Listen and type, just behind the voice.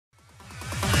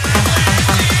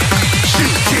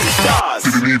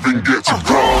didn't even get to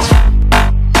bronze.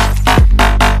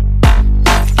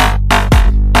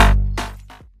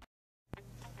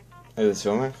 Is this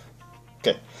filming?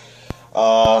 Okay.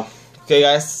 Okay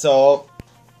guys, so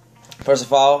first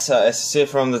of all, as you see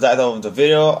from the title of the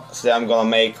video, today I'm gonna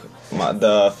make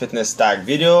the fitness tag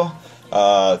video,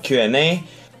 Q&A.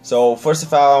 So first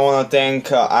of all, I wanna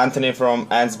thank Anthony from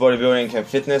Ants Bodybuilding and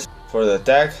Fitness for the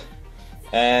tag.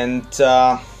 And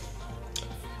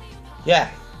yeah,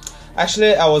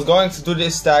 actually I was going to do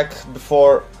this tag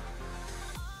before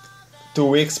 2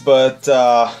 weeks, but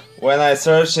when I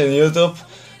searched in YouTube,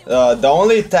 the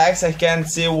only tags I can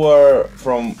see were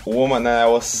from women, and I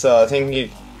was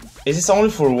thinking, is this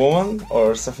only for women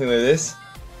or something like this?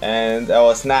 And I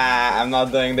was, nah, I'm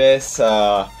not doing this.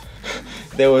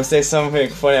 They will say something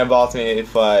funny about me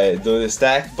if I do this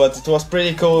tag, but it was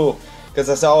pretty cool because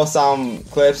I saw some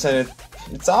clips and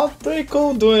it sounded pretty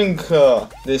cool doing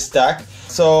this tag.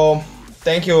 So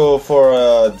thank you for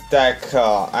the tag,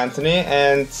 Anthony,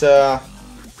 and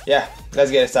yeah,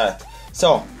 let's get started.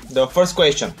 So the first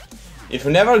question: if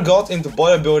you never got into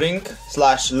bodybuilding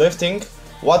 / lifting,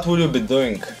 what would you be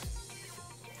doing?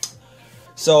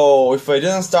 So if I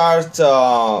didn't start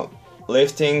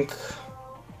lifting,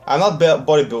 I'm not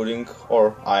bodybuilding,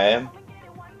 or I am,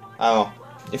 I don't know.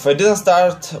 If I didn't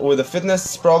start with the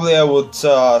fitness, probably I would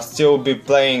still be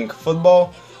playing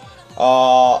football.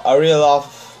 I really love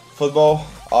football.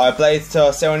 I played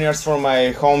 7 years for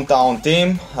my hometown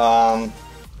team.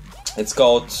 It's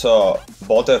called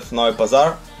Botev Novi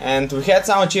Pazar, and we had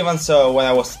some achievements when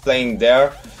I was playing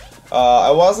there.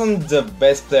 I wasn't the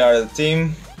best player of the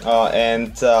team,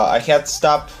 and I had to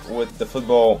stop with the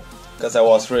football because I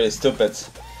was really stupid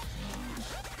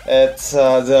at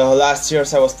the last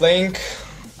years I was playing,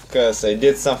 because I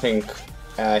did something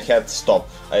and I had to stop.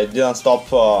 I didn't stop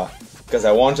because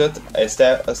I wanted, I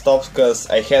stopped because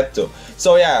I had to.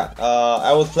 So yeah,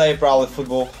 I would play probably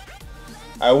football.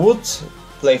 I would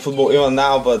play football even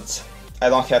now, but I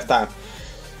don't have time.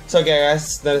 So okay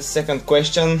guys, the second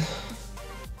question: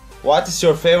 what is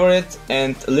your favorite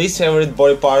and least favorite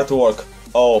body part to work?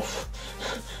 Oh,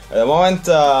 at the moment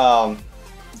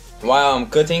while I'm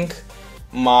cutting,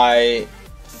 my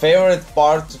favorite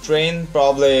part to train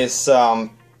probably is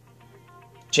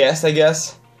chest, I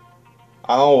guess.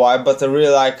 I don't know why, but I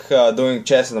really like doing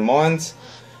chest at the moment.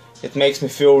 It makes me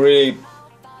feel really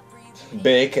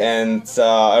big, and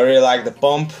I really like the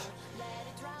pump.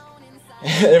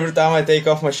 Every time I take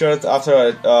off my shirt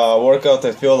after a workout,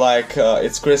 I feel like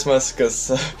it's Christmas,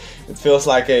 because it feels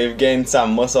like I've gained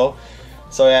some muscle.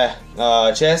 So yeah,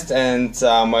 chest. And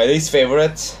my least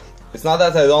favorite, it's not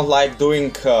that I don't like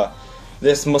doing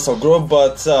this muscle group,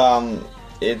 but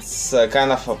it's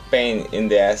kind of a pain in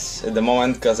the ass at the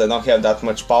moment because I don't have that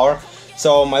much power.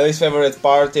 So my least favorite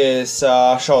part is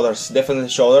shoulders, definitely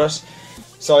shoulders.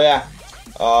 So yeah,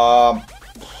 I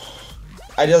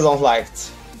just don't like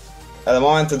it. At the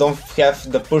moment I don't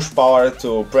have the push power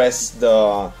to press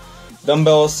the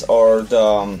dumbbells or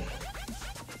the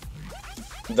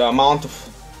amount of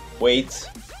weight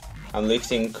I'm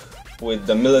lifting with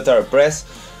the military press.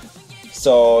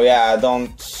 So yeah, I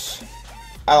don't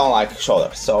like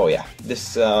shoulders. So yeah,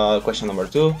 this is question number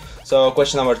 2. So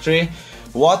question number 3: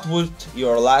 what would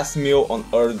your last meal on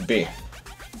earth be?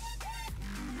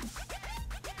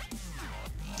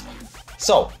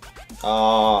 So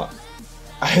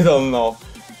I don't know.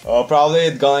 Probably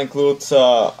it's gonna include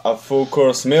a full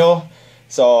course meal.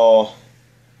 So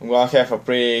I'm gonna have a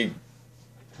pretty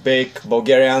big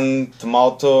Bulgarian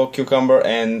tomato, cucumber,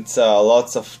 and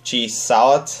lots of cheese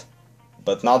salad,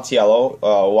 but not yellow,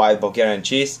 white Bulgarian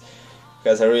cheese,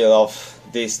 because I really love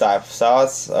these type of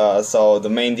salads. So the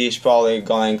main dish probably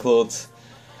gonna include,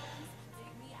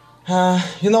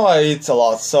 you know, I eat a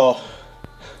lot, so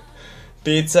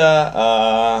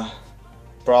pizza,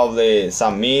 probably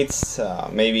some meats,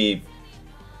 maybe,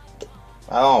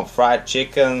 I don't know, fried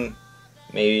chicken,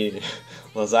 maybe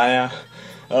lasagna,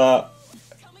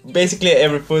 basically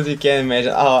every food you can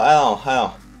imagine. I don't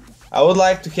know. I would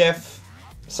like to have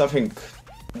something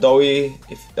doughy,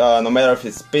 no matter if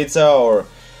it's pizza or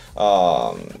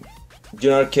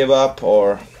dinner kebab,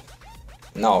 or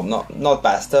no, not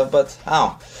pasta, but I don't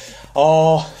know.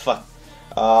 Oh fuck.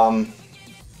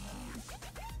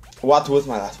 What was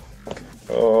my last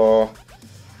one?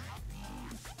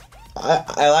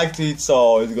 I like to eat,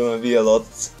 so it's gonna be a lot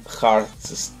hard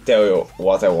to tell you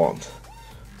what I want.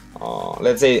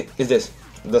 Let's say it's this,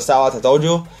 the salad I told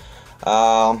you.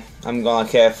 I'm gonna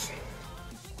have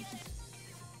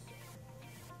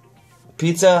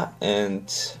pizza, and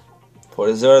for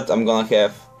dessert I'm gonna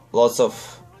have lots of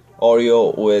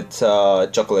Oreo with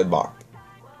chocolate bar.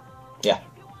 Yeah,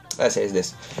 let's say it's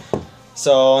this.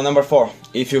 So number 4,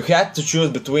 if you had to choose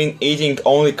between eating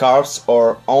only carbs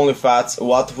or only fats,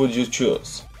 what would you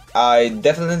choose? I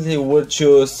definitely would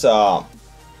choose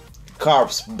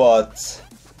carbs, but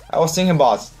I was thinking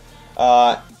about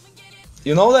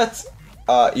you know that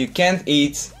you can't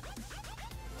eat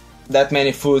that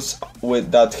many foods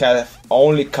that have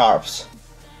only carbs.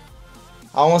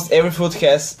 Almost every food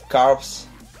has carbs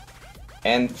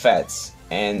and fats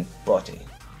and protein.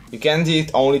 You can't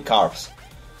eat only carbs.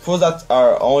 Foods that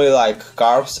are only like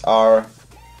carbs are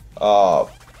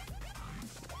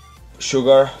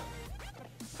sugar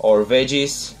or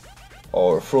veggies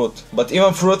or fruit. But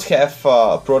even fruit have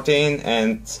protein,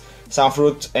 and some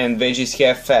fruit and veggies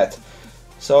have fat.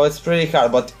 So it's pretty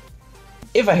hard. But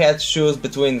if I had to choose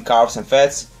between carbs and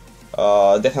fats,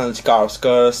 definitely carbs,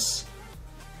 because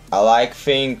I like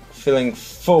feeling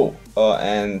full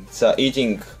and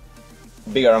eating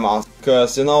bigger amounts.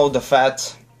 Because you know, the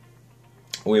fat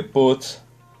we put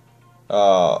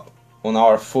on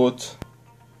our food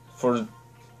for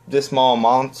this small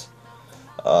amount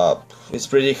is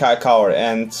pretty high calorie,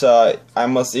 and I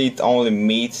must eat only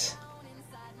meat.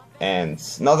 And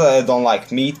not that I don't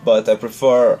like meat, but I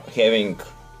prefer having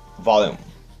volume.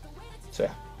 So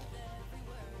yeah.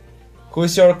 Who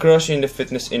is your crush in the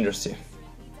fitness industry?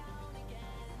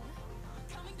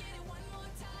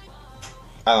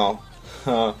 I don't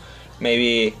know.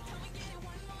 Maybe,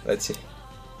 let's see.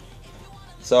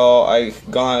 So I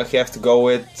gonna have to go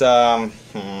with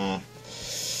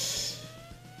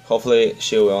hopefully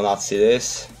she will not see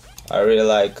this. I really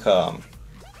like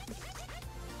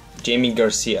Jamie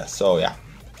Garcia. So yeah,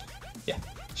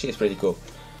 she's pretty cool.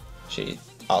 She's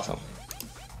awesome.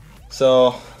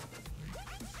 So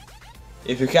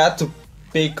if you had to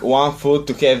pick one food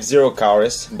to have 0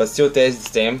 calories but still taste the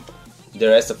same the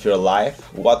rest of your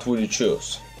life, what would you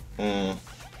choose?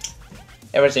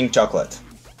 Everything chocolate.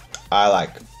 I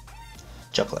like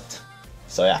chocolate.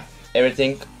 So yeah,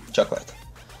 everything chocolate.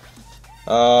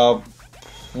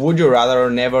 Would you rather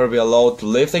never be allowed to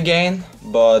lift again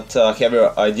but have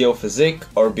your ideal physique,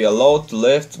 or be allowed to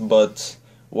lift but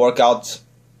work out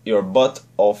your butt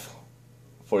off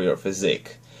for your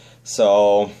physique?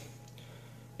 So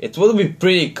it would be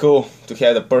pretty cool to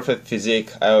have the perfect physique.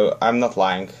 I'm not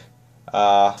lying.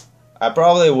 I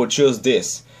probably would choose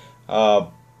this,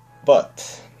 but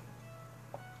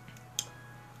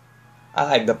I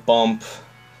like the pump.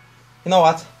 You know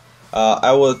what?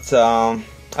 I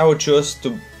would choose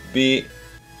to be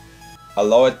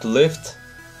allowed to lift.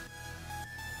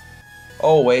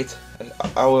 Oh wait,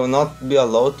 I will not be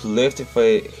allowed to lift if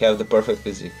I have the perfect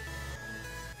physique.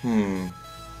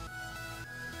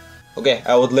 Okay,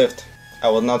 I would lift. I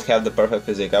would not have the perfect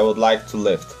physique. I would like to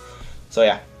lift. So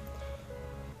yeah.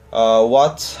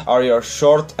 What are your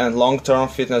short and long-term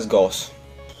fitness goals?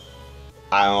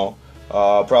 I don't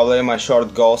know. Probably my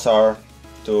short goals are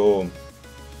to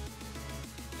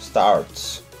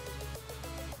start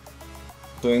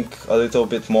doing a little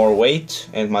bit more weight,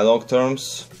 and my long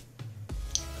terms,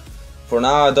 for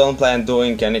now I don't plan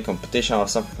doing any competition or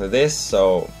something like this,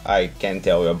 so I can't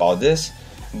tell you about this,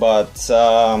 but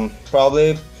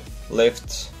probably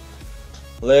lift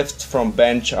from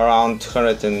bench around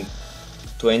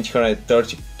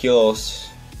 120-130 kilos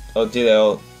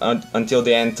until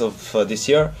the end of this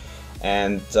year,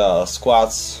 and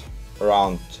squats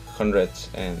around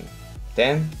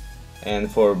 110,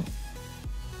 and for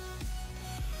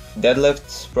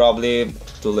deadlifts probably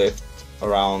to lift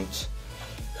around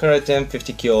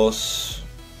 150 kilos,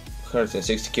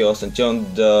 160 kilos until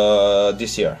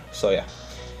this year. So yeah.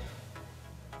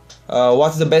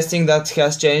 What's the best thing that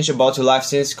has changed about your life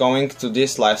since going to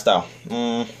this lifestyle?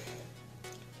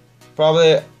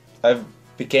 Probably I've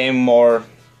became more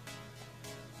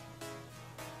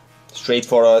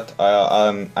straightforward.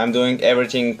 I'm doing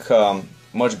everything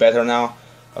much better now.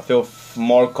 I feel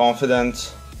more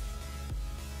confident.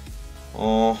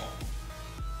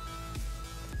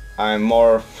 I'm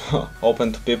more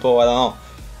open to people. I don't know.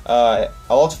 A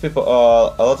lot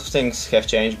of things have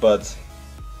changed, but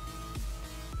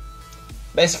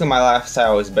basically my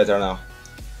lifestyle is better now.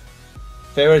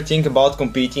 Favorite thing about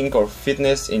competing or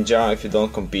fitness in general if you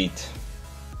don't compete?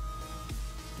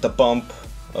 The pump.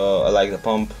 I like the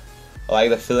pump. I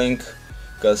like the feeling,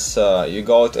 because you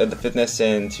go at the fitness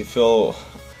and you feel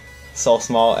so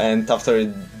small, and after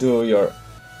you do your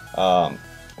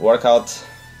workout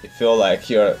you feel like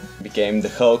you became the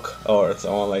Hulk or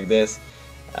someone like this.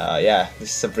 Yeah,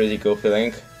 this is a pretty cool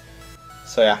feeling.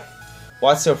 So yeah,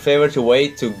 what's your favorite way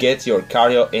to get your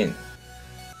cardio in?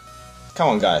 Come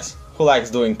on guys, who likes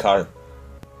doing cardio?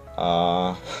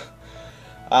 I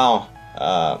don't know.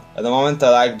 At the moment I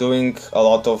like doing a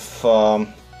lot of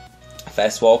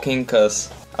fast walking, because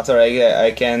after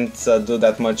I can't do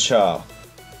that much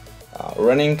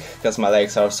running because my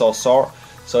legs are so sore.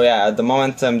 So yeah, at the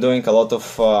moment I'm doing a lot of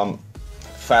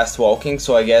fast walking,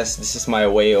 so I guess this is my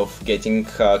way of getting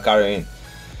cardio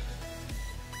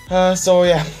in. So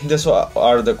yeah, these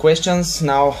are the questions.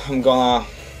 Now I'm gonna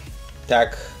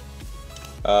tag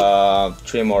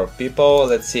 3 more people.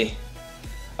 Let's see.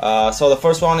 So the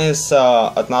first one is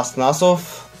Atanas Atanasov,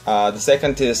 the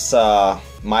second is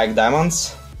Mike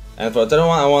Diamonds, and for the third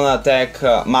one I wanna tag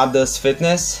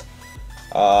MattDoesFitness,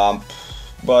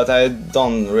 but I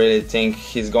don't really think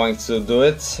he's going to do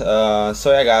it.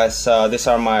 So yeah guys,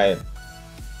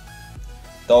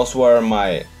 those were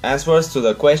my answers to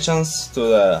the questions, to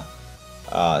the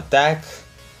tag.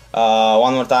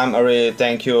 One more time, I really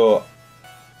thank you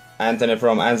Anthony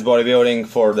from Ants Bodybuilding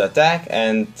for the tag,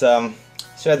 and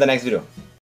see you at the next video.